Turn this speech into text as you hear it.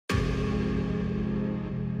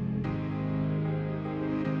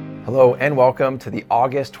Hello and welcome to the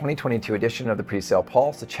August 2022 edition of the Presale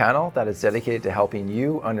Pulse, a channel that is dedicated to helping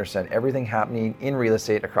you understand everything happening in real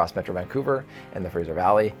estate across Metro Vancouver and the Fraser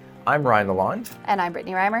Valley. I'm Ryan Lalonde. And I'm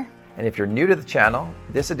Brittany Reimer. And if you're new to the channel,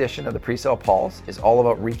 this edition of the Presale Pulse is all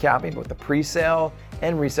about recapping both the presale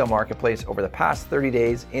and resale marketplace over the past 30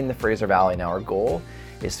 days in the Fraser Valley. Now our goal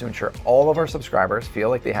is to ensure all of our subscribers feel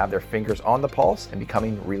like they have their fingers on the pulse and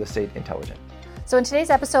becoming real estate intelligent. So in today's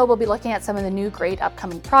episode, we'll be looking at some of the new great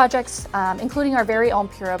upcoming projects, including our very own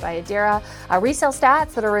Pura by Adira, resale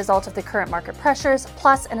stats that are a result of the current market pressures,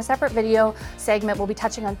 plus in a separate video segment, we'll be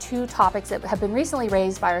touching on two topics that have been recently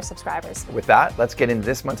raised by our subscribers. With that, let's get into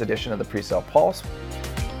this month's edition of the Presale Pulse.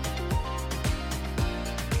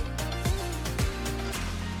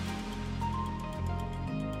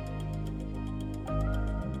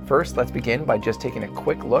 First, let's begin by just taking a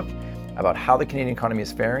quick look about how the Canadian economy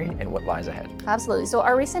is faring and what lies ahead. Absolutely. So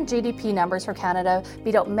our recent GDP numbers for Canada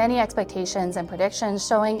beat out many expectations and predictions,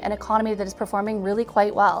 showing an economy that is performing really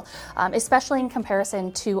quite well, especially in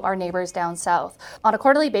comparison to our neighbors down south. On a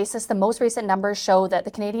quarterly basis, the most recent numbers show that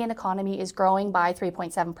the Canadian economy is growing by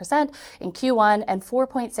 3.7% in Q1 and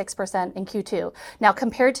 4.6% in Q2. Now,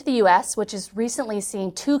 compared to the US, which is recently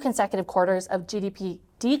seeing 2 consecutive quarters of GDP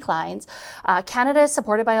declines, Canada is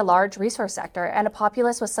supported by a large resource sector and a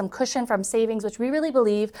populace with some cushion from savings, which we really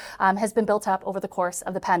believe has been built up over the course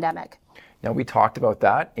of the pandemic. Now, we talked about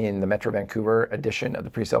that in the Metro Vancouver edition of the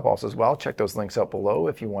Presale Pulse as well. Check those links out below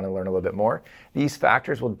if you want to learn a little bit more. These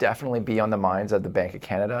factors will definitely be on the minds of the Bank of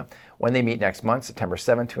Canada when they meet next month, September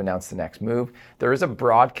 7th, to announce the next move. There is a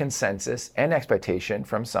broad consensus and expectation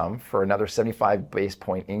from some for another 75 base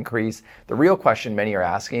point increase. The real question many are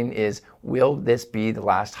asking is, will this be the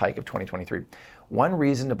last hike of 2023? One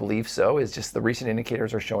reason to believe so is just the recent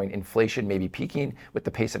indicators are showing inflation may be peaking with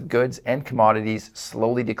the pace of goods and commodities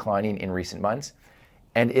slowly declining in recent months.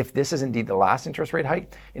 And if this is indeed the last interest rate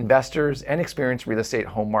hike, investors and experienced real estate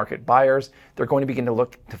home market buyers, they're going to begin to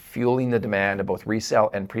look to fueling the demand of both resale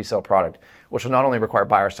and presale product, which will not only require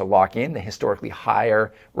buyers to lock in the historically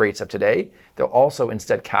higher rates of today, they'll also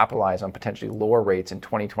instead capitalize on potentially lower rates in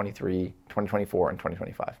 2023, 2024, and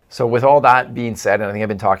 2025. So with all that being said, and I think I've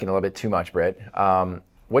been talking a little bit too much, Britt,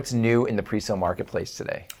 what's new in the presale marketplace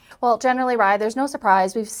today? Well, generally, Ryan, there's no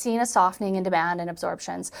surprise. We've seen a softening in demand and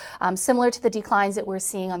absorptions, similar to the declines that we're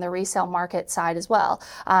seeing on the resale market side as well.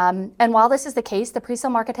 And while this is the case, the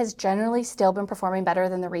presale market has generally still been performing better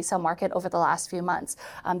than the resale market over the last few months.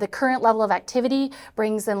 The current level of activity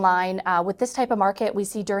brings in line with this type of market we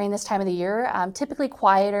see during this time of the year, typically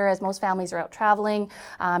quieter as most families are out traveling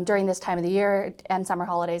during this time of the year, and summer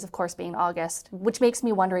holidays, of course, being August, which makes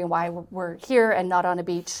me wondering why we're here and not on a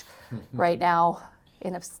beach right now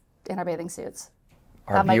in our bathing suits.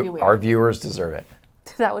 That might be weird. Our viewers deserve it.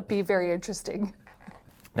 That would be very interesting.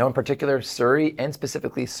 Now, in particular, Surrey and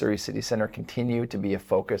specifically Surrey City Centre continue to be a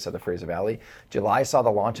focus of the Fraser Valley. July saw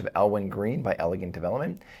the launch of Elwyn Green by Elegant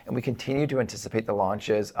Development, and we continue to anticipate the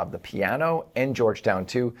launches of the Piano and Georgetown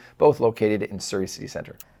 2, both located in Surrey City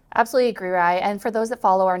Centre. Absolutely agree, Rai. And for those that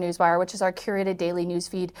follow our newswire, which is our curated daily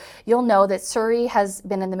newsfeed, you'll know that Surrey has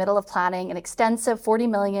been in the middle of planning an extensive 40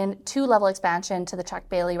 million 2-level expansion to the Chuck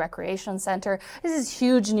Bailey Recreation Centre. This is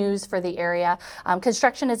huge news for the area.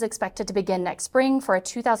 Construction is expected to begin next spring for a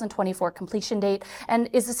 2024 completion date and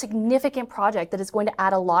is a significant project that is going to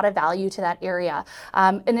add a lot of value to that area.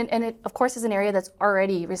 And it, of course, is an area that's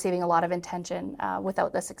already receiving a lot of attention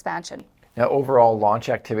without this expansion. Now, overall launch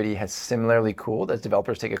activity has similarly cooled as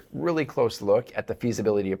developers take a really close look at the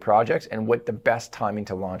feasibility of projects and what the best timing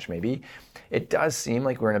to launch may be. It does seem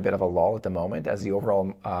like we're in a bit of a lull at the moment as the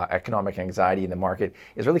overall economic anxiety in the market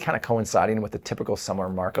is really kind of coinciding with the typical summer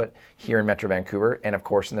market here in Metro Vancouver and, of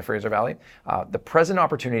course, in the Fraser Valley. The present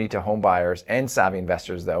opportunity to home buyers and savvy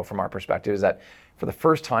investors, though, from our perspective, is that for the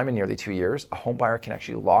first time in nearly 2 years, a home buyer can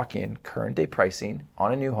actually lock in current day pricing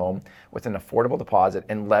on a new home with an affordable deposit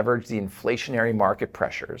and leverage the inflationary market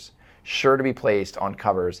pressures sure to be placed on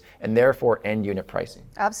covers and therefore end unit pricing.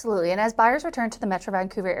 Absolutely. And as buyers return to the Metro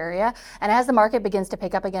Vancouver area and as the market begins to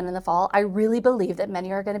pick up again in the fall, I really believe that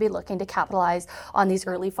many are going to be looking to capitalize on these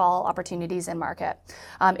early fall opportunities in market.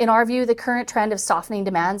 In our view, the current trend of softening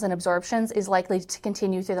demands and absorptions is likely to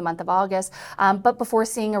continue through the month of August, but before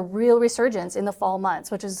seeing a real resurgence in the fall months,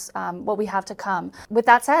 which is what we have to come. With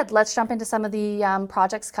that said, let's jump into some of the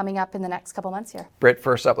projects coming up in the next couple months here. Britt,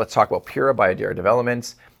 first up, let's talk about Pura by Adira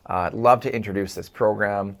Developments. I'd love to introduce this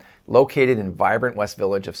program. Located in vibrant West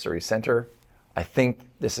Village of Surrey Centre, I think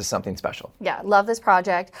this is something special. Yeah, love this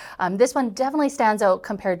project. This one definitely stands out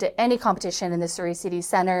compared to any competition in the Surrey City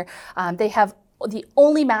Centre. They have the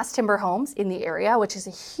only mass timber homes in the area, which is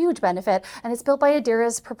a huge benefit, and it's built by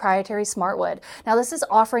Adira's proprietary Smartwood. Now, this is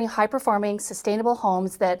offering high-performing, sustainable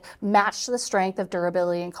homes that match the strength of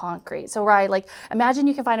durability in concrete. So, right, like imagine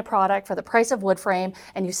you can find a product for the price of wood frame,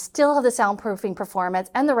 and you still have the soundproofing performance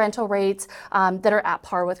and the rental rates that are at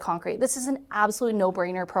par with concrete. This is an absolute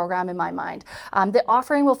no-brainer program in my mind. The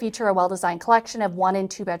offering will feature a well-designed collection of 1 and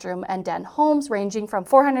 2 bedroom and den homes ranging from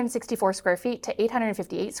 464 square feet to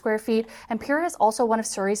 858 square feet, and Pura is also one of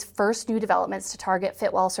Surrey's first new developments to target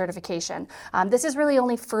Fitwel certification. This is really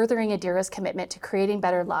only furthering Adira's commitment to creating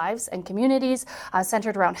better lives and communities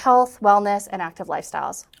centered around health, wellness, and active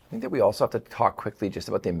lifestyles. I think that we also have to talk quickly just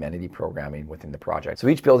about the amenity programming within the project. So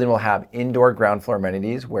each building will have indoor ground floor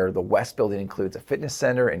amenities, where the west building includes a fitness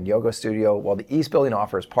center and yoga studio, while the east building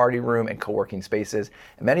offers party room and co-working spaces.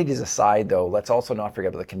 Amenities aside though, let's also not forget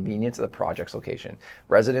about the convenience of the project's location.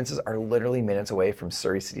 Residences are literally minutes away from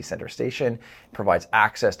Surrey City Centre Station, provides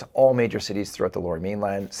access to all major cities throughout the Lower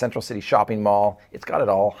Mainland, Central City Shopping Mall. It's got it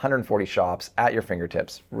all, 140 shops at your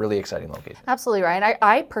fingertips. Really exciting location. Absolutely, Ryan.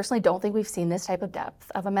 I personally don't think we've seen this type of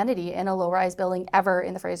depth of amenity in a low-rise building ever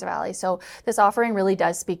in the Fraser Valley. So this offering really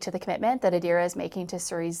does speak to the commitment that Adira is making to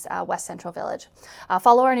Surrey's West Central Village.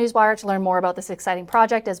 Follow our newswire to learn more about this exciting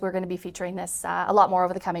project, as we're going to be featuring this a lot more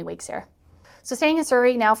over the coming weeks here. So staying in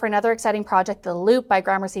Surrey now for another exciting project, The Loop by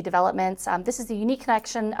Gramercy Developments. This is a unique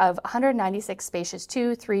connection of 196 spacious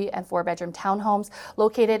 2, 3, and 4 bedroom townhomes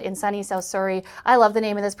located in sunny South Surrey. I love the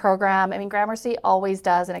name of this program. I mean, Gramercy always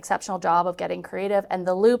does an exceptional job of getting creative, and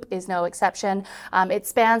The Loop is no exception. It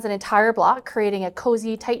spans an entire block, creating a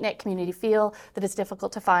cozy, tight-knit community feel that is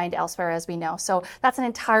difficult to find elsewhere, as we know. So that's an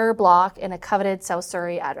entire block in a coveted South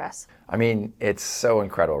Surrey address. I mean, it's so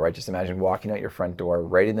incredible, right? Just imagine walking out your front door,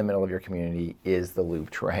 right in the middle of your community is the Loop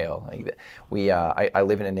Trail. I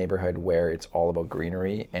live in a neighborhood where it's all about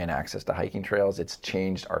greenery and access to hiking trails. It's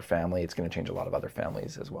changed our family. It's going to change a lot of other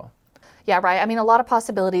families as well. Yeah, right. I mean, a lot of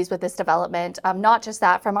possibilities with this development. Not just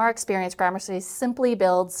that, from our experience, Gramercy simply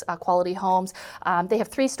builds quality homes. They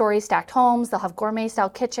have 3-story stacked homes. They'll have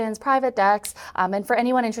gourmet-style kitchens, private decks. And for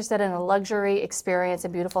anyone interested in a luxury experience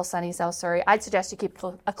in beautiful sunny South Surrey, I'd suggest you keep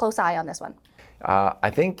a close eye on this one.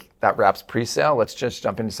 I think that wraps pre-sale. Let's just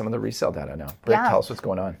jump into some of the resale data now. Britt, tell us what's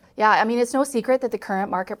going on. Yeah, I mean, it's no secret that the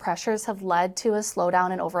current market pressures have led to a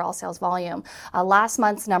slowdown in overall sales volume. Last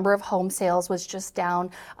month's number of home sales was just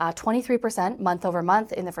down 23% month over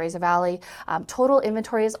month in the Fraser Valley. Total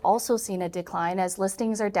inventory has also seen a decline, as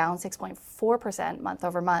listings are down 6.4% month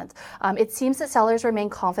over month. It seems that sellers remain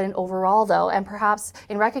confident overall, though, and perhaps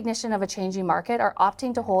in recognition of a changing market, are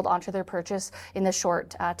opting to hold onto their purchase in the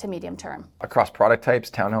short to medium term. Across product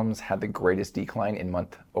types, townhomes had the greatest decline in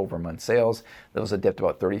month-over-month sales. Those have dipped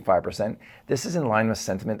about 35%. This is in line with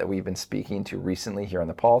sentiment that we've been speaking to recently here on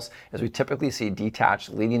The Pulse, as we typically see detached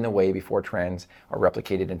leading the way before trends are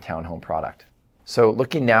replicated in townhome product. So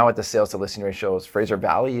looking now at the sales to listing ratios, Fraser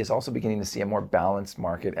Valley is also beginning to see a more balanced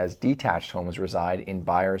market, as detached homes reside in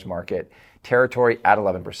buyer's market territory at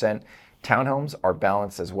 11%. Townhomes are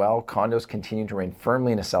balanced as well. Condos continue to remain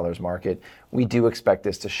firmly in a seller's market. We do expect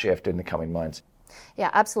this to shift in the coming months. Yeah,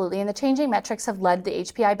 absolutely. And the changing metrics have led the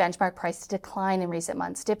HPI benchmark price to decline in recent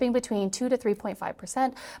months, dipping between 2 to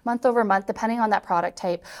 3.5% month over month, depending on that product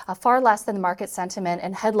type, far less than the market sentiment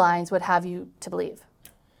and headlines would have you to believe.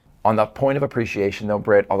 On the point of appreciation though,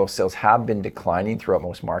 Britt, although sales have been declining throughout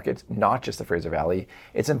most markets, not just the Fraser Valley,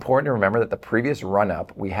 it's important to remember that the previous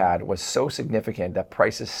run-up we had was so significant that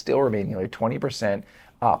prices still remain nearly 20%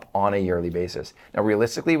 up on a yearly basis. Now,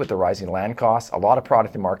 realistically, with the rising land costs, a lot of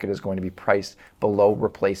product in market is going to be priced below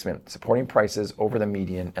replacement, supporting prices over the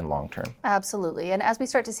median and long term. Absolutely. And as we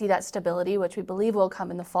start to see that stability, which we believe will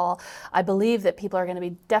come in the fall, I believe that people are going to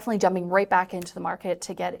be definitely jumping right back into the market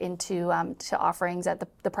to get into to offerings at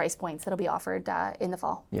the price points that'll be offered in the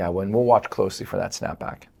fall. Yeah, we'll watch closely for that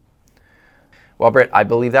snapback. Well, Britt, I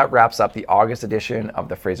believe that wraps up the August edition of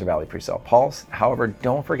the Fraser Valley Presale Pulse. However,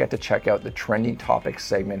 don't forget to check out the trending topics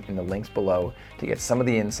segment in the links below to get some of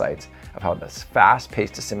the insights of how this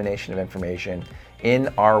fast-paced dissemination of information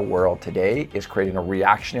in our world today is creating a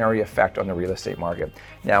reactionary effect on the real estate market.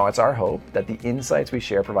 Now, it's our hope that the insights we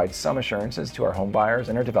share provide some assurances to our home buyers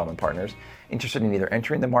and our development partners interested in either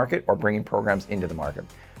entering the market or bringing programs into the market.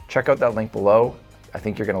 Check out that link below. I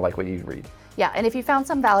think you're going to like what you read. Yeah, and if you found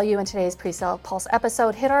some value in today's Presale Pulse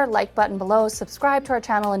episode, hit our like button below, subscribe to our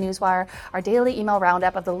channel and newswire, our daily email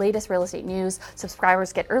roundup of the latest real estate news.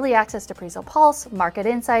 Subscribers get early access to Presale Pulse, market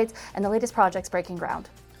insights, and the latest projects breaking ground.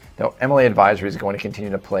 Now, MLA Advisory is going to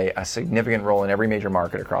continue to play a significant role in every major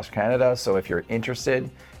market across Canada. So if you're interested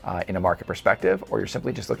in a market perspective, or you're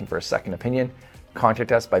simply just looking for a second opinion,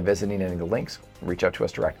 contact us by visiting any of the links, reach out to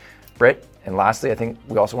us direct. Britt, and lastly, I think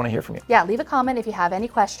we also want to hear from you. Yeah, leave a comment if you have any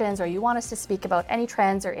questions or you want us to speak about any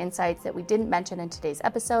trends or insights that we didn't mention in today's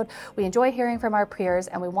episode. We enjoy hearing from our peers,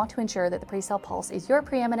 and we want to ensure that the Presale Pulse is your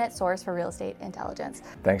preeminent source for real estate intelligence.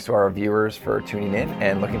 Thanks to our viewers for tuning in,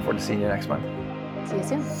 and looking forward to seeing you next month. See you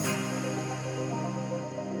soon.